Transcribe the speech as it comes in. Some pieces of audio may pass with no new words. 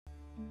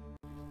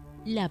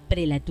La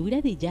prelatura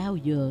de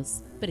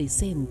Yauyos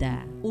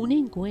presenta un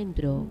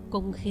encuentro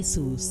con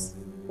Jesús,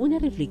 una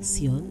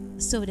reflexión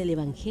sobre el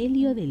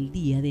Evangelio del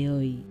día de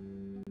hoy.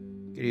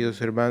 Queridos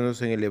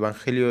hermanos, en el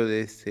Evangelio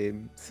de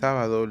este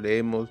sábado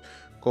leemos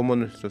cómo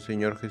nuestro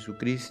Señor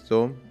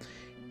Jesucristo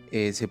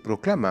se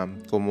proclama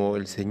como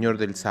el Señor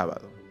del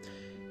sábado.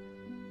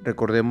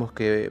 Recordemos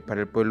que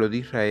para el pueblo de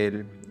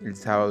Israel el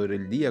sábado era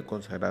el día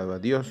consagrado a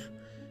Dios.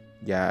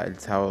 Ya el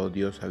sábado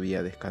Dios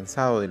había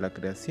descansado de la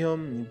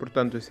creación y por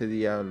tanto ese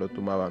día lo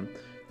tomaban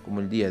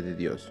como el día de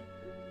Dios.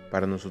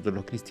 Para nosotros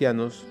los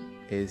cristianos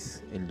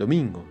es el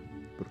domingo,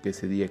 porque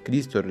ese día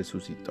Cristo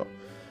resucitó.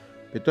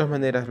 De todas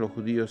maneras, los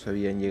judíos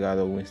habían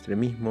llegado a un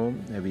extremismo,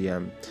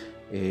 habían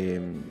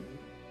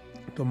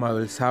tomado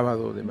el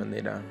sábado de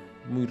manera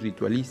muy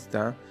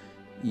ritualista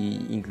e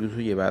incluso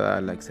llevada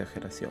a la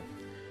exageración.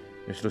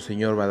 Nuestro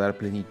Señor va a dar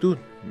plenitud,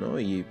 ¿no?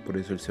 Y por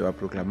eso Él se va a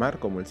proclamar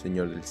como el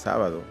Señor del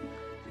sábado.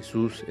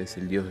 Jesús es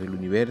el Dios del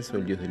universo,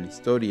 el Dios de la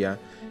historia,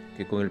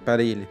 que con el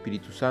Padre y el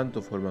Espíritu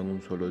Santo forman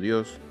un solo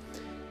Dios.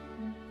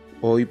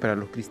 Hoy para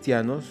los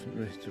cristianos,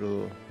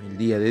 el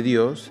día de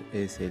Dios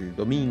es el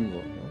domingo,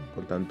 ¿no?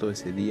 Por tanto,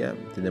 ese día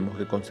tenemos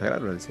que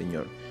consagrarlo al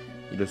Señor.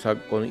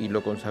 Y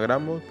lo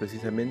consagramos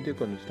precisamente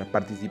con nuestra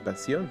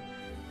participación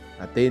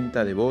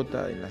atenta,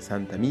 devota en la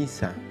Santa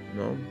Misa,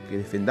 ¿no? Que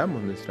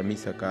defendamos nuestra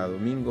misa cada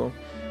domingo,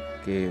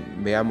 que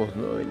veamos,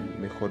 ¿no?, el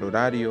mejor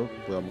horario,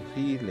 que podamos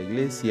ir, la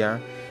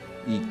iglesia,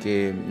 y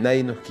que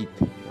nadie nos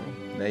quite,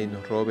 ¿no? Nadie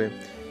nos robe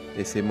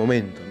ese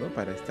momento, ¿no?,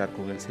 para estar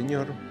con el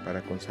Señor,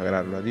 para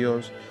consagrarlo a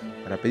Dios,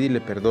 para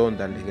pedirle perdón,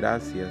 darle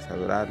gracias,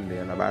 adorarle,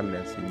 alabarle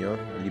al Señor,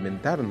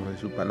 alimentarnos de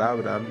su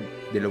palabra,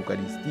 de la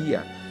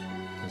Eucaristía.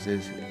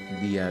 Entonces,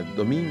 el día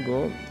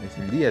domingo es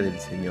el día del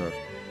Señor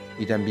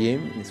y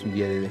también es un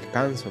día de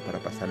descanso para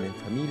pasarla en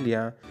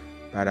familia,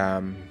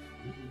 para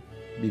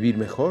vivir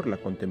mejor la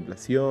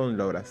contemplación,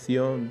 la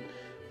oración,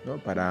 ¿no?,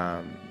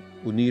 para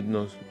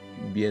unirnos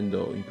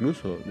viendo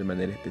incluso de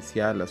manera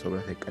especial las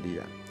obras de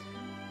caridad.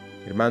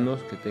 Hermanos,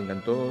 que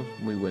tengan todos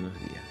muy buenos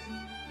días.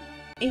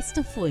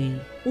 Esto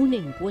fue un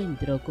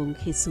encuentro con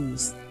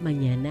Jesús.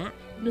 Mañana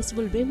nos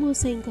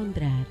volvemos a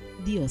encontrar.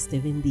 Dios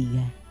te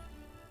bendiga.